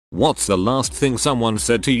What's the last thing someone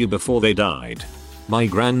said to you before they died? My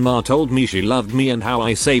grandma told me she loved me and how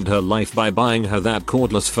I saved her life by buying her that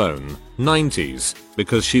cordless phone, 90s,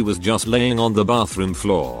 because she was just laying on the bathroom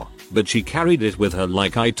floor, but she carried it with her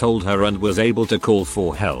like I told her and was able to call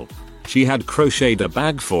for help. She had crocheted a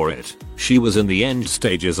bag for it. She was in the end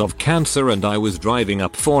stages of cancer and I was driving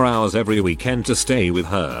up 4 hours every weekend to stay with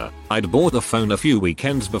her. I'd bought the phone a few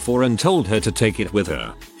weekends before and told her to take it with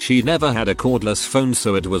her. She never had a cordless phone,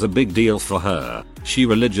 so it was a big deal for her. She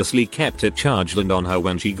religiously kept it charged and on her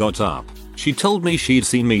when she got up. She told me she'd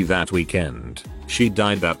see me that weekend. She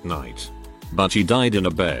died that night. But she died in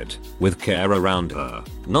a bed, with care around her,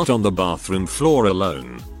 not on the bathroom floor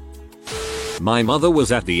alone. My mother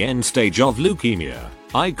was at the end stage of leukemia.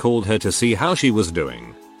 I called her to see how she was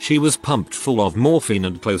doing. She was pumped full of morphine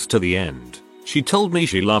and close to the end. She told me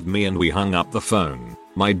she loved me and we hung up the phone.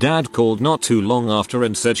 My dad called not too long after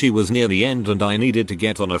and said she was near the end and I needed to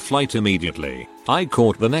get on a flight immediately. I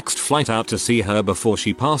caught the next flight out to see her before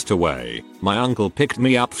she passed away. My uncle picked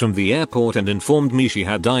me up from the airport and informed me she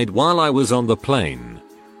had died while I was on the plane.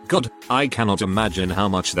 God, I cannot imagine how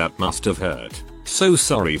much that must have hurt. So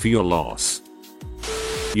sorry for your loss.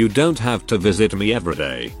 You don't have to visit me every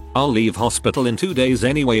day. I'll leave hospital in 2 days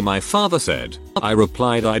anyway, my father said. I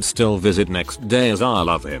replied I'd still visit next day as I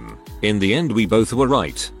love him. In the end we both were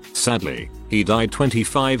right. Sadly, he died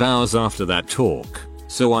 25 hours after that talk.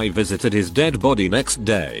 So I visited his dead body next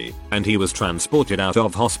day, and he was transported out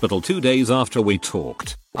of hospital 2 days after we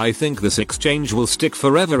talked. I think this exchange will stick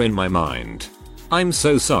forever in my mind. I'm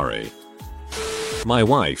so sorry. My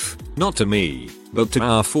wife, not to me, but to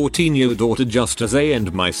our 14-year daughter just as I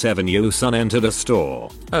and my 7-year son entered a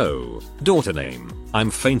store. Oh, daughter name.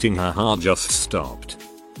 I'm fainting, her heart just stopped.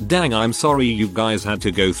 Dang, I'm sorry you guys had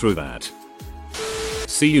to go through that.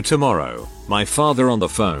 See you tomorrow. My father on the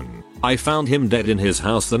phone. I found him dead in his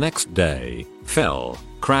house the next day. Fell,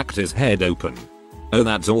 cracked his head open. Oh,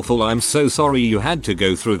 that's awful. I'm so sorry you had to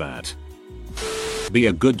go through that. Be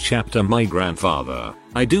a good chapter, my grandfather.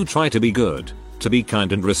 I do try to be good, to be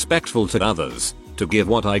kind and respectful to others, to give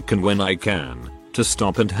what I can when I can, to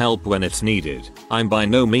stop and help when it's needed. I'm by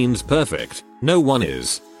no means perfect, no one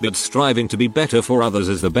is, but striving to be better for others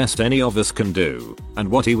is the best any of us can do. And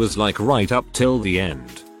what he was like right up till the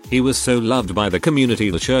end. He was so loved by the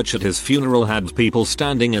community. The church at his funeral had people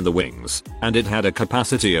standing in the wings, and it had a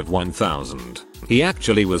capacity of 1,000. He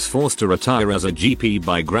actually was forced to retire as a GP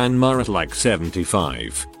by grandma at like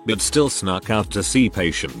 75, but still snuck out to see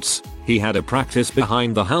patients. He had a practice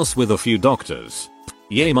behind the house with a few doctors.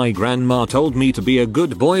 Yay, my grandma told me to be a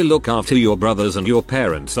good boy, look after your brothers and your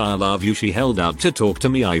parents, I love you. She held out to talk to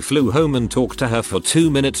me. I flew home and talked to her for 2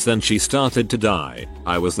 minutes, then she started to die.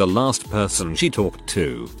 I was the last person she talked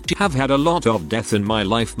to. I have had a lot of death in my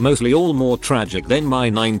life, mostly all more tragic than my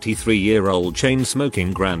 93-year-old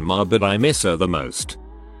chain-smoking grandma, but I miss her the most.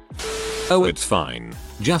 Oh, it's fine.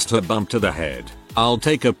 Just a bump to the head. I'll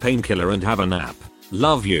take a painkiller and have a nap.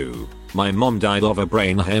 Love you. My mom died of a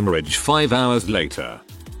brain hemorrhage 5 hours later.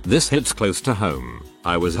 This hits close to home.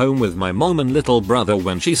 I was home with my mom and little brother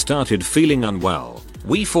when she started feeling unwell.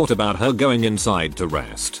 We fought about her going inside to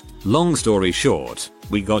rest. Long story short,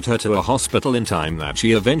 we got her to a hospital in time that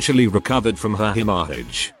she eventually recovered from her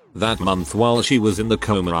hemorrhage. That month while she was in the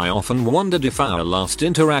coma, I often wondered if our last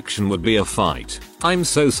interaction would be a fight. I'm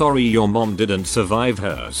so sorry your mom didn't survive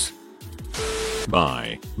hers.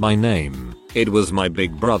 Bye. My name. It was my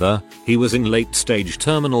big brother. He was in late stage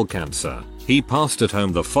terminal cancer. He passed at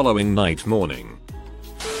home the following morning.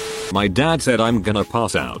 My dad said I'm gonna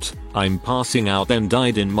pass out. I'm passing out, then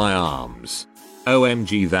died in my arms.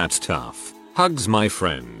 OMG, that's tough. Hugs, my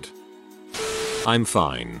friend. I'm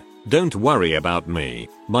fine. Don't worry about me.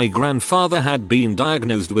 My grandfather had been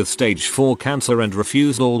diagnosed with stage 4 cancer and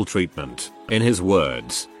refused all treatment. In his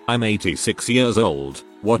words, I'm 86 years old.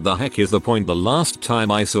 What the heck is the point? The last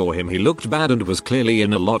time I saw him he looked bad and was clearly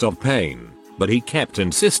in a lot of pain. But he kept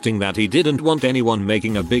insisting that he didn't want anyone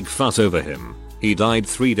making a big fuss over him. He died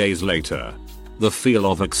 3 days later. The feel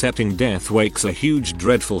of accepting death wakes a huge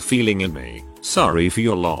dreadful feeling in me. Sorry for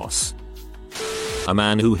your loss. A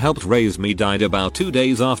man who helped raise me died about 2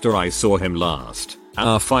 days after I saw him last.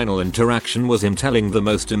 Our final interaction was him telling the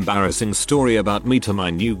most embarrassing story about me to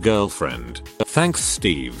my new girlfriend. Thanks,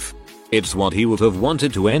 Steve. It's what he would have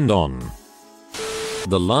wanted to end on.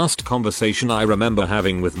 The last conversation I remember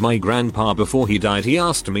having with my grandpa before he died, he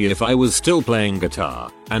asked me if I was still playing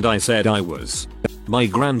guitar, and I said I was. My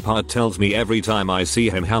grandpa tells me every time I see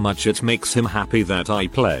him how much it makes him happy that I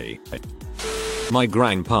play. My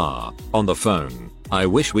grandpa, on the phone. I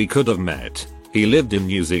wish we could have met. He lived in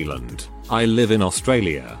New Zealand. I live in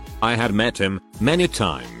Australia. I had met him many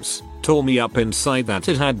times. Tore me up inside that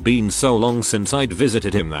it had been so long since I'd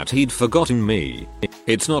visited him that he'd forgotten me.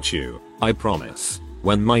 It's not you, I promise.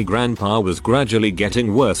 When my grandpa was gradually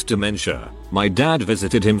getting worse dementia, my dad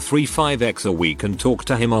visited him 3-5x a week and talked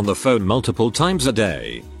to him on the phone multiple times a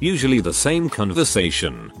day, usually the same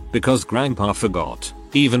conversation, because grandpa forgot.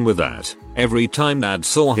 Even with that, every time dad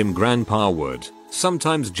saw him grandpa would,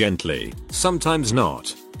 sometimes gently, sometimes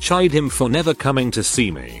not, chide him for never coming to see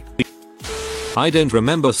me. I don't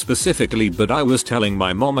remember specifically, but I was telling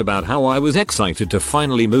my mom about how I was excited to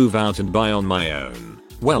finally move out and buy on my own.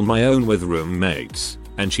 Well, my own with roommates.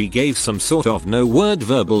 And she gave some sort of no word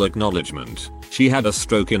verbal acknowledgement. She had a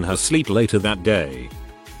stroke in her sleep later that day.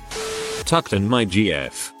 Tucked in my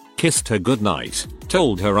GF. Kissed her goodnight.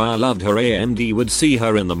 Told her I loved her and would see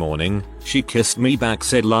her in the morning. She kissed me back,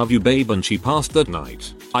 said love you babe, and she passed that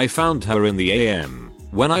night. I found her in the AM.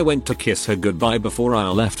 When I went to kiss her goodbye before I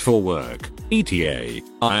left for work. ETA.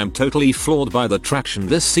 I am totally floored by the traction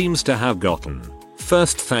this seems to have gotten.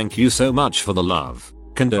 First, thank you so much for the love,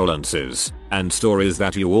 condolences, and stories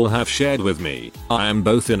that you all have shared with me. I am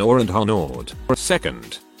both in awe and honored.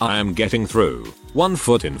 Second, I am getting through, one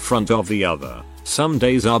foot in front of the other. Some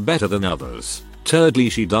days are better than others. Thirdly,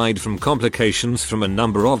 she died from complications from a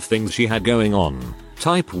number of things she had going on.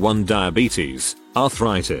 Type 1 diabetes,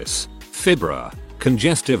 arthritis, fibra,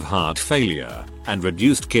 congestive heart failure, and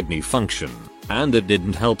reduced kidney function. And it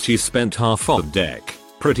didn't help, she spent half of DEC,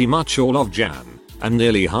 pretty much all of Jan, and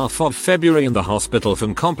nearly half of February in the hospital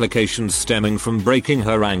from complications stemming from breaking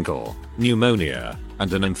her ankle, pneumonia,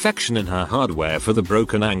 and an infection in her hardware for the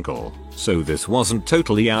broken ankle. So this wasn't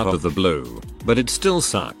totally out of the blue, but it still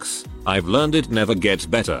sucks. I've learned it never gets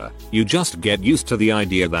better, you just get used to the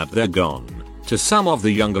idea that they're gone. To some of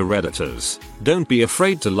the younger Redditors, don't be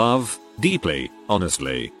afraid to love, deeply,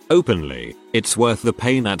 honestly, openly. It's worth the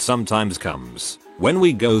pain that sometimes comes. When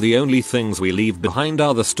we go, the only things we leave behind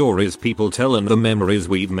are the stories people tell and the memories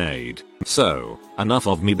we've made. So, enough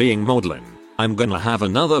of me being maudlin. I'm gonna have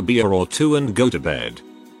another beer or two and go to bed.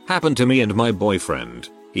 Happened to me and my boyfriend.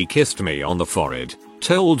 He kissed me on the forehead,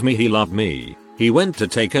 told me he loved me. He went to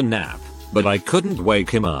take a nap, but I couldn't wake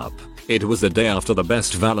him up. It was the day after the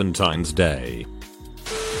best Valentine's Day.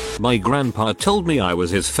 My grandpa told me I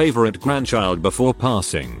was his favorite grandchild before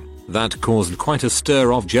passing. That caused quite a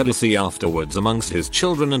stir of jealousy afterwards amongst his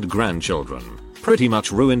children and grandchildren. Pretty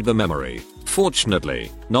much ruined the memory.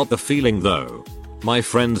 Fortunately, not the feeling though. My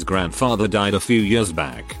friend's grandfather died a few years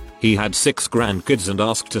back. He had 6 grandkids and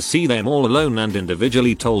asked to see them all alone and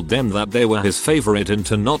individually told them that they were his favorite and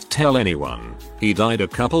to not tell anyone. He died a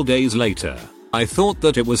couple days later. I thought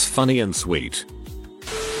that it was funny and sweet.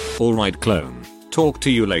 Alright clone. Talk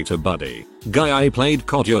to you later buddy. Guy I played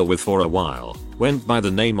COD with for a while. Went by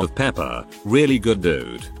the name of Pepper, really good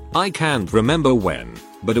dude. I can't remember when,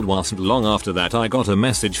 but it wasn't long after that I got a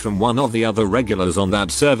message from one of the other regulars on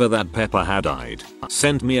that server that Pepper had died.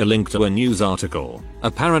 Sent me a link to a news article.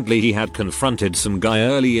 Apparently he had confronted some guy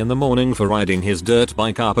early in the morning for riding his dirt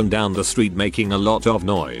bike up and down the street making a lot of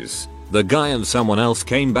noise. The guy and someone else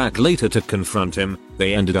came back later to confront him.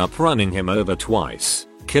 They ended up running him over twice,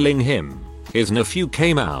 killing him. His nephew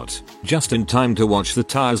came out, just in time to watch the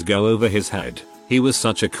tires go over his head. He was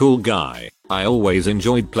such a cool guy. I always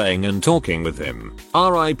enjoyed playing and talking with him.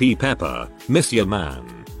 R.I.P. Pepper, miss ya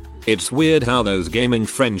man. It's weird how those gaming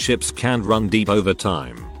friendships can run deep over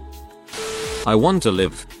time. I want to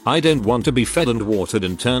live. I don't want to be fed and watered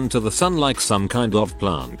and turned to the sun like some kind of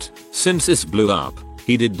plant. Since this blew up,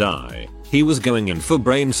 he did die. He was going in for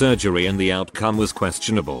brain surgery and the outcome was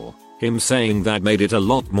questionable. Him saying that made it a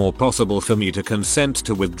lot more possible for me to consent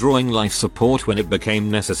to withdrawing life support when it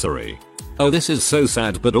became necessary. Oh, this is so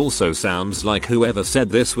sad, but also sounds like whoever said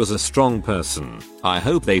this was a strong person. I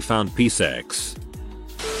hope they found peace. X.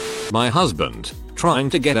 My husband, trying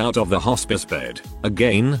to get out of the hospice bed,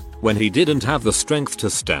 again, when he didn't have the strength to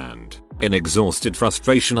stand. In exhausted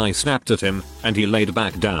frustration I snapped at him, and he laid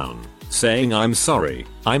back down, saying I'm sorry,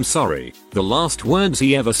 the last words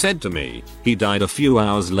he ever said to me. He died a few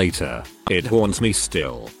hours later. It haunts me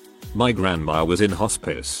still. My grandma was in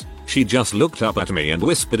hospice. She just looked up at me and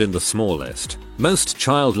whispered in the smallest, most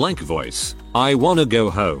childlike voice, I wanna go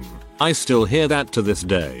home. I still hear that to this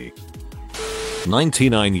day.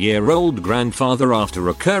 99-year-old grandfather after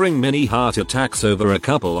recurring mini heart attacks over a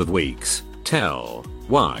couple of weeks. Tell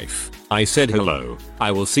wife, I said hello,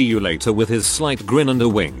 I will see you later with his slight grin and a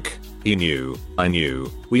wink. He knew, I knew,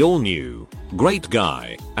 we all knew. Great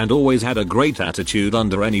guy, and always had a great attitude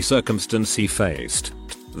under any circumstance he faced.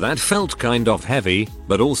 That felt kind of heavy,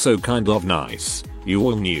 but also kind of nice. You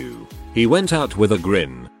all knew. He went out with a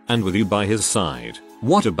grin, and with you by his side.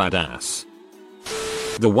 What a badass.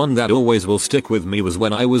 The one that always will stick with me was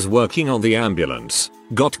when I was working on the ambulance,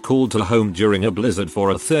 got called to home during a blizzard for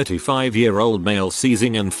a 35-year-old male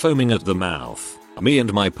seizing and foaming at the mouth. Me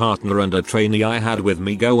and my partner and a trainee I had with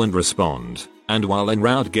me go and respond, and while en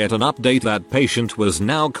route get an update that patient was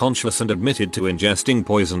now conscious and admitted to ingesting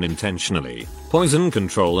poison intentionally. Poison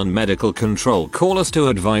control and medical control call us to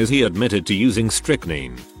advise he admitted to using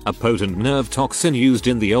strychnine, a potent nerve toxin used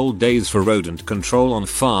in the old days for rodent control on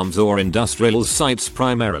farms or industrial sites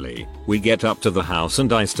primarily. We get up to the house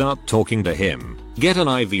and I start talking to him, get an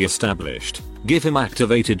IV established, give him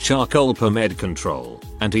activated charcoal per med control,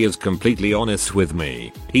 and he is completely honest with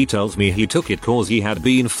me. He tells me he took it cause he had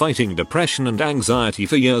been fighting depression and anxiety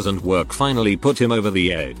for years and work finally put him over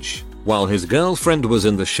the edge. While his girlfriend was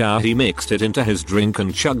in the shower he mixed it into his drink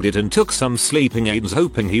and chugged it and took some sleeping aids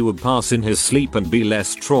hoping he would pass in his sleep and be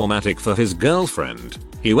less traumatic for his girlfriend.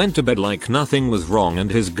 He went to bed like nothing was wrong and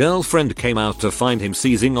his girlfriend came out to find him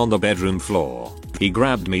seizing on the bedroom floor. He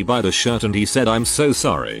grabbed me by the shirt and he said, "I'm so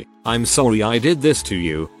sorry. I'm sorry I did this to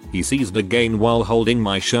you." He seized again while holding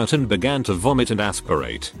my shirt and began to vomit and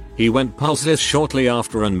aspirate. He went pulseless shortly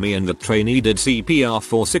after and me and the trainee did CPR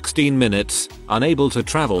for 16 minutes, unable to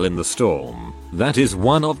travel in the storm. That is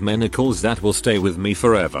one of many calls that will stay with me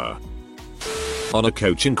forever. On a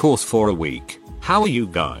coaching course for a week. How are you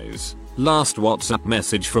guys? Last WhatsApp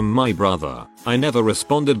message from my brother. I never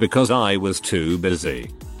responded because I was too busy.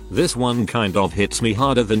 This one kind of hits me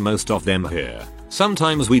harder than most of them here.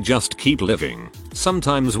 Sometimes we just keep living.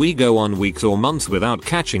 Sometimes we go on weeks or months without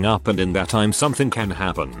catching up and in that time something can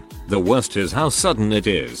happen. The worst is how sudden it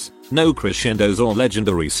is. No crescendos or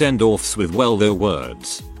legendary send-offs with well-though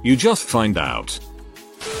words. You just find out.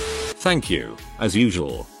 Thank you, as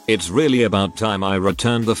usual. It's really about time I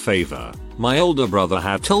returned the favor. My older brother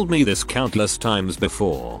had told me this countless times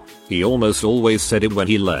before. He almost always said it when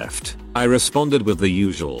he left. I responded with the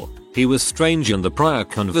usual. He was strange in the prior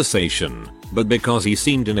conversation, but because he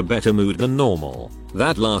seemed in a better mood than normal.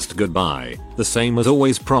 That last goodbye, the same as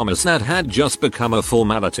always promise that had just become a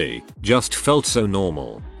formality, just felt so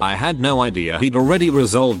normal. I had no idea he'd already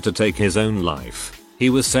resolved to take his own life. He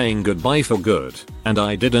was saying goodbye for good, and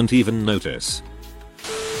I didn't even notice.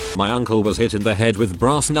 My uncle was hit in the head with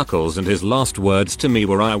brass knuckles and his last words to me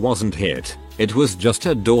were, "I wasn't hit. It was just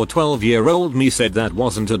a door." 12-year-old me said that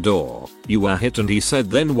wasn't a door. You were hit, and he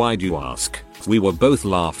said, "Then why'd you ask?" We were both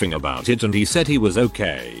laughing about it and he said he was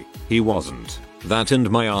okay. He wasn't. That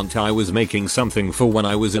and my aunt I was making something for when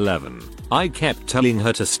I was 11. I kept telling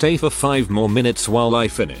her to stay for 5 more minutes while I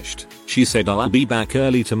finished. She said, "I'll be back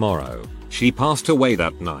early tomorrow." She passed away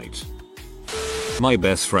that night. My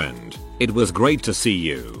best friend. It was great to see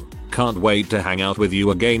you. Can't wait to hang out with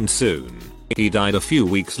you again soon. He died a few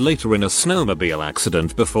weeks later in a snowmobile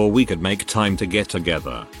accident before we could make time to get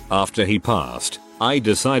together. After he passed, I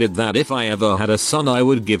decided that if I ever had a son I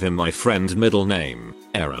would give him my friend's middle name,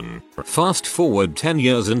 Aaron. Fast forward 10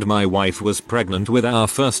 years and my wife was pregnant with our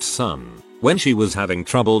first son. When she was having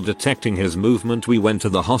trouble detecting his movement we went to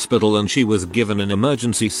the hospital and she was given an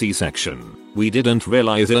emergency C-section. We didn't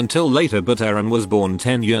realize it until later but Aaron was born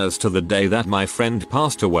 10 years to the day that my friend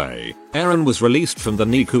passed away. Aaron was released from the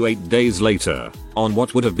NICU 8 days later, on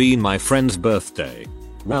what would have been my friend's birthday.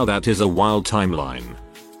 Wow, that is a wild timeline.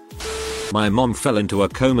 My mom fell into a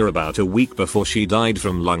coma about a week before she died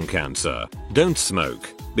from lung cancer. Don't smoke,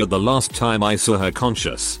 but the last time I saw her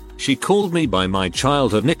conscious, she called me by my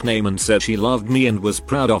childhood nickname and said she loved me and was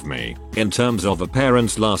proud of me. In terms of a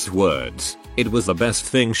parent's last words, it was the best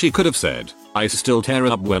thing she could have said. I still tear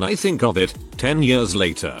up when I think of it. 10 years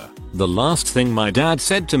later, the last thing my dad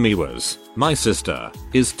said to me was, "My sister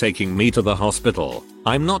is taking me to the hospital.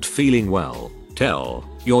 I'm not feeling well. Tell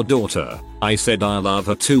your daughter I said I love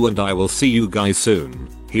her too and I will see you guys soon."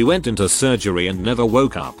 He went into surgery and never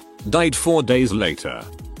woke up. Died 4 days later.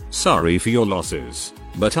 Sorry for your losses.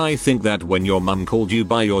 But I think that when your mum called you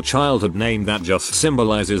by your childhood name that just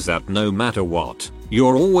symbolizes that no matter what,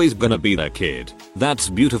 you're always gonna be their kid. That's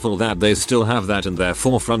beautiful that they still have that in their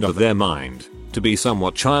forefront of their mind, to be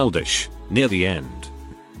somewhat childish, near the end.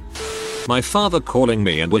 My father calling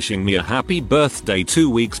me and wishing me a happy birthday 2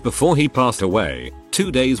 weeks before he passed away,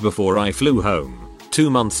 2 days before I flew home, 2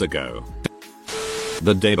 months ago.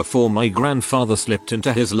 The day before my grandfather slipped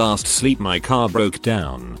into his last sleep my car broke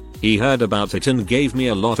down. He heard about it and gave me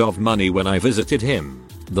a lot of money when I visited him.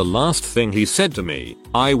 The last thing he said to me,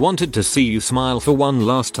 "I wanted to see you smile for one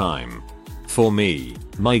last time." For me,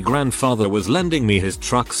 my grandfather was lending me his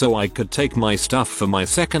truck so I could take my stuff for my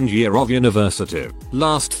second year of university.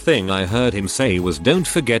 Last thing I heard him say was, "Don't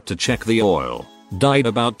forget to check the oil." died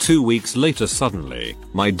about 2 weeks later suddenly.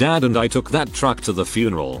 My dad and I took that truck to the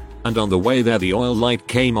funeral, and on the way there the oil light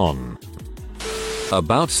came on.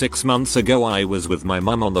 About 6 months ago I was with my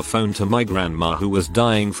mum on the phone to my grandma who was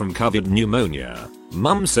dying from COVID pneumonia.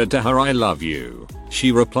 Mum said to her, "I love you."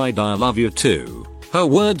 She replied, "I love you too." Her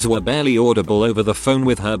words were barely audible over the phone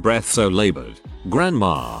with her breath so labored.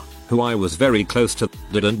 Grandma, who I was very close to,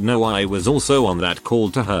 didn't know I was also on that call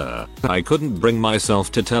to her. I couldn't bring myself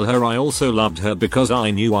to tell her I also loved her because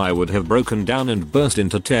I knew I would have broken down and burst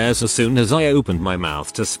into tears as soon as I opened my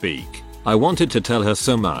mouth to speak. I wanted to tell her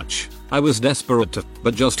so much. I was desperate to,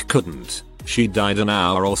 but just couldn't. She died an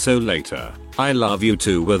hour or so later. "I love you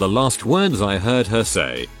too" were the last words I heard her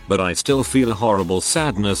say, but I still feel horrible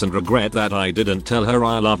sadness and regret that I didn't tell her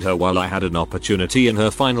I loved her while I had an opportunity in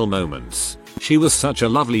her final moments. She was such a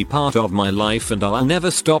lovely part of my life and I'll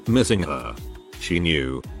never stop missing her. She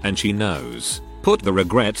knew, and she knows. Put the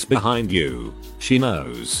regrets behind you. She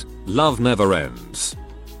knows. Love never ends.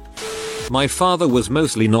 My father was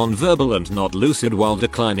mostly non-verbal and not lucid while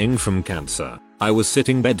declining from cancer. I was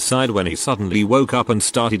sitting bedside when he suddenly woke up and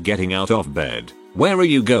started getting out of bed. "Where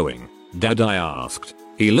are you going, Dad?" I asked.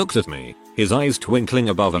 He looked at me, his eyes twinkling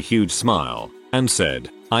above a huge smile, and said,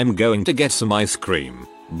 "I'm going to get some ice cream,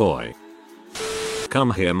 boy."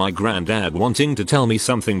 "Come here." My granddad wanting to tell me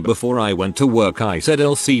something before I went to work. I said,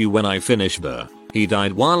 "I'll see you when I finish." He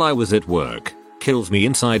died while I was at work. Kills me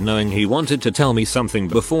inside knowing he wanted to tell me something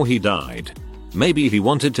before he died. Maybe he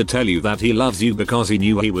wanted to tell you that he loves you because he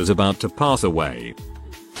knew he was about to pass away.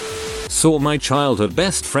 Saw my childhood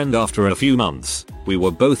best friend after a few months. We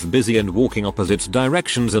were both busy and walking opposite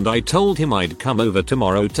directions and I told him I'd come over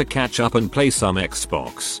tomorrow to catch up and play some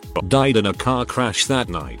Xbox. Died in a car crash that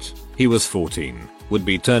night. He was 14, would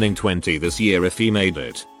be turning 20 this year if he made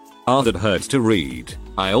it. That hurts to read.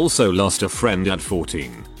 I also lost a friend at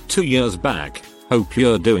 14, 2 years back. Hope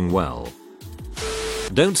you're doing well.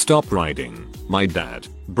 Don't stop riding. My dad,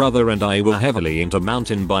 brother and I were heavily into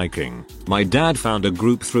mountain biking. My dad found a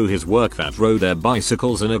group through his work that rode their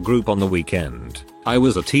bicycles in a group on the weekend. I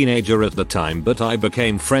was a teenager at the time but I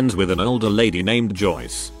became friends with an older lady named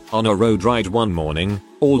Joyce. On a road ride one morning,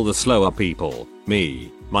 all the slower people,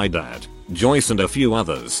 me, my dad, Joyce and a few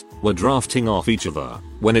others, were drafting off each other.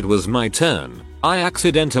 When it was my turn, I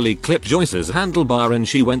accidentally clipped Joyce's handlebar and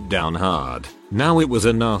she went down hard. Now it was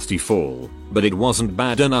a nasty fall, but it wasn't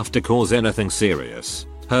bad enough to cause anything serious.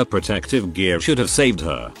 Her protective gear should have saved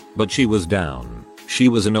her, but she was down. She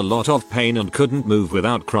was in a lot of pain and couldn't move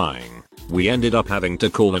without crying. We ended up having to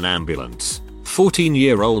call an ambulance.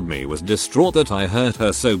 14-year-old me was distraught that I hurt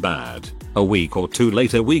her so bad. A week or two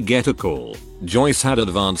later we get a call. Joyce had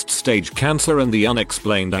advanced stage cancer and the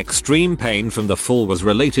unexplained extreme pain from the fall was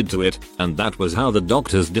related to it, and that was how the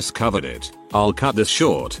doctors discovered it. I'll cut this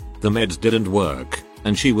short. The meds didn't work,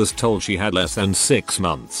 and she was told she had less than 6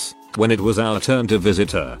 months. When it was our turn to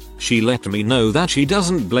visit her, she let me know that she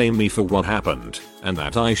doesn't blame me for what happened, and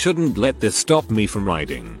that I shouldn't let this stop me from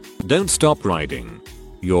riding. Don't stop riding.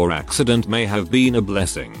 Your accident may have been a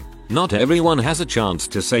blessing. Not everyone has a chance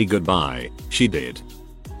to say goodbye. She did.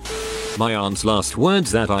 My aunt's last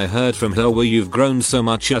words that I heard from her were, "You've grown so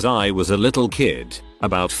much," as I was a little kid,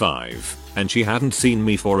 about 5, and she hadn't seen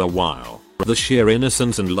me for a while. The sheer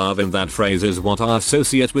innocence and love in that phrase is what I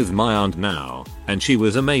associate with my aunt now, and she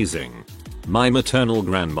was amazing. My maternal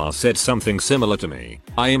grandma said something similar to me.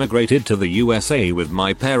 I immigrated to the USA with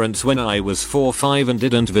my parents when I was 4-5 and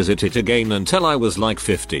didn't visit it again until I was like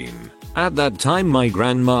 15. At that time my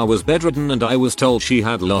grandma was bedridden and I was told she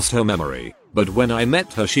had lost her memory, but when I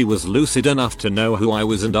met her she was lucid enough to know who I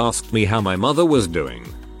was and asked me how my mother was doing.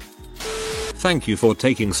 "Thank you for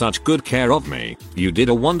taking such good care of me. You did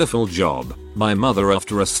a wonderful job." My mother,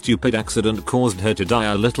 after a stupid accident, caused her to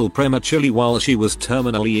die a little prematurely while she was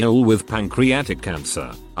terminally ill with pancreatic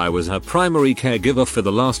cancer. I was her primary caregiver for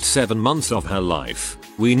the last 7 months of her life.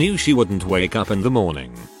 We knew she wouldn't wake up in the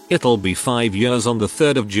morning. It'll be 5 years on the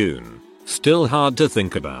 3rd of June. Still hard to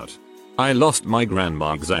think about. I lost my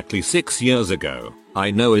grandma exactly 6 years ago.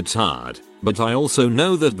 I know it's hard, but I also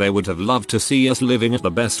know that they would have loved to see us living at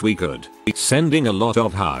the best we could. Sending a lot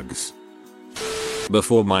of hugs.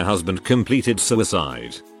 Before my husband completed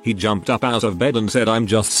suicide, he jumped up out of bed and said, "I'm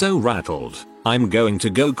just so rattled. I'm going to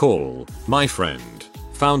go call my friend."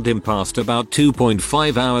 Found him passed about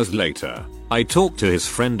 2.5 hours later. I talked to his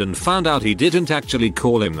friend and found out he didn't actually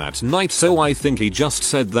call him that night, so I think he just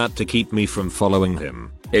said that to keep me from following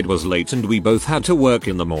him. It was late and we both had to work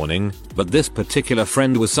in the morning, but this particular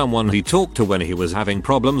friend was someone he talked to when he was having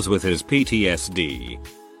problems with his PTSD.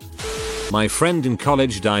 My friend in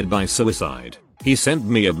college died by suicide. He sent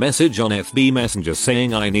me a message on FB Messenger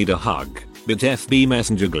saying, "I need a hug. but FB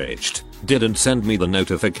Messenger glitched, didn't send me the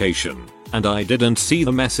notification, and I didn't see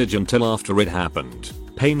the message until after it happened.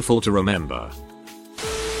 Painful to remember.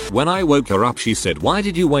 When I woke her up she said, "Why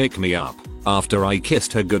did you wake me up?" After I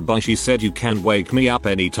kissed her goodbye she said, "You can wake me up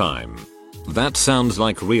anytime." That sounds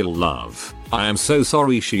like real love. I am so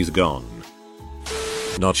sorry she's gone.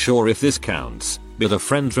 Not sure if this counts, but a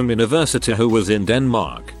friend from university who was in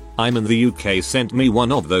Denmark, I'm in the UK, sent me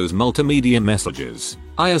one of those multimedia messages.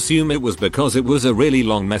 I assume it was because it was a really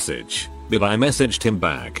long message, but I messaged him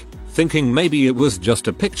back, thinking maybe it was just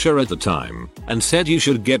a picture at the time, and said, "You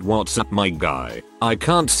should get WhatsApp, my guy. I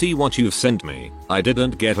can't see what you've sent me." I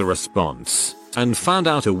didn't get a response, and found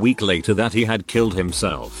out a week later that he had killed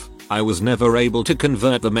himself. I was never able to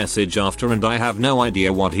convert the message after, and I have no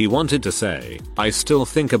idea what he wanted to say. I still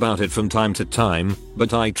think about it from time to time,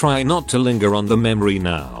 but I try not to linger on the memory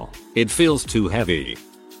now. It feels too heavy.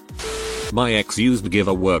 My ex used to give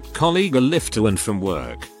a work colleague a lift to and from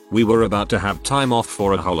work. We were about to have time off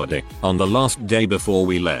for a holiday. On the last day before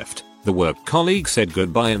we left, the work colleague said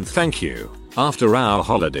goodbye and thank you. After our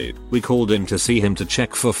holiday, we called in to see him to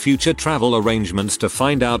check for future travel arrangements to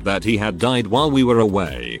find out that he had died while we were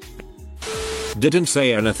away. Didn't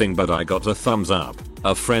say anything, but I got a thumbs up.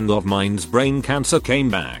 A friend of mine's brain cancer came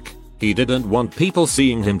back. He didn't want people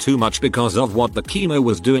seeing him too much because of what the chemo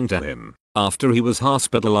was doing to him. After he was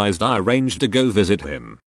hospitalized, I arranged to go visit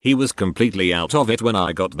him. He was completely out of it when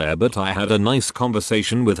I got there, but I had a nice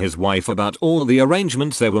conversation with his wife about all the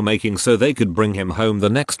arrangements they were making so they could bring him home the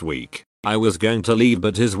next week. I was going to leave,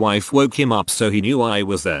 but his wife woke him up so he knew I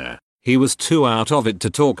was there. He was too out of it to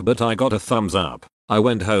talk, but I got a thumbs up. I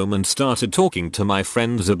went home and started talking to my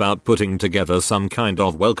friends about putting together some kind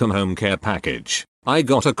of welcome home care package. I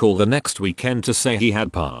got a call the next weekend to say he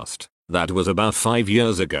had passed. That was about 5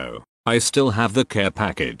 years ago. I still have the care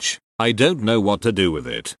package. I don't know what to do with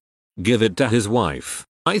it. Give it to his wife.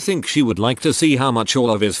 I think she would like to see how much all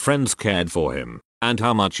of his friends cared for him, and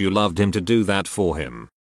how much you loved him to do that for him.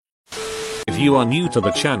 If you are new to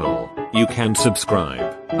the channel, you can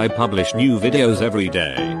subscribe. I publish new videos every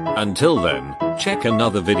day. Until then, check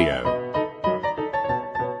another video.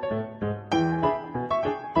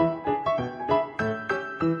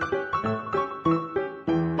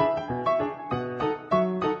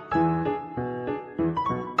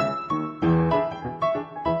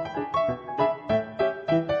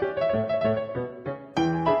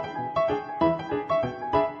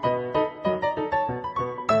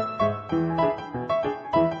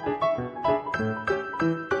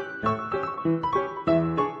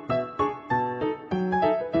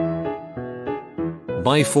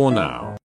 Bye for now.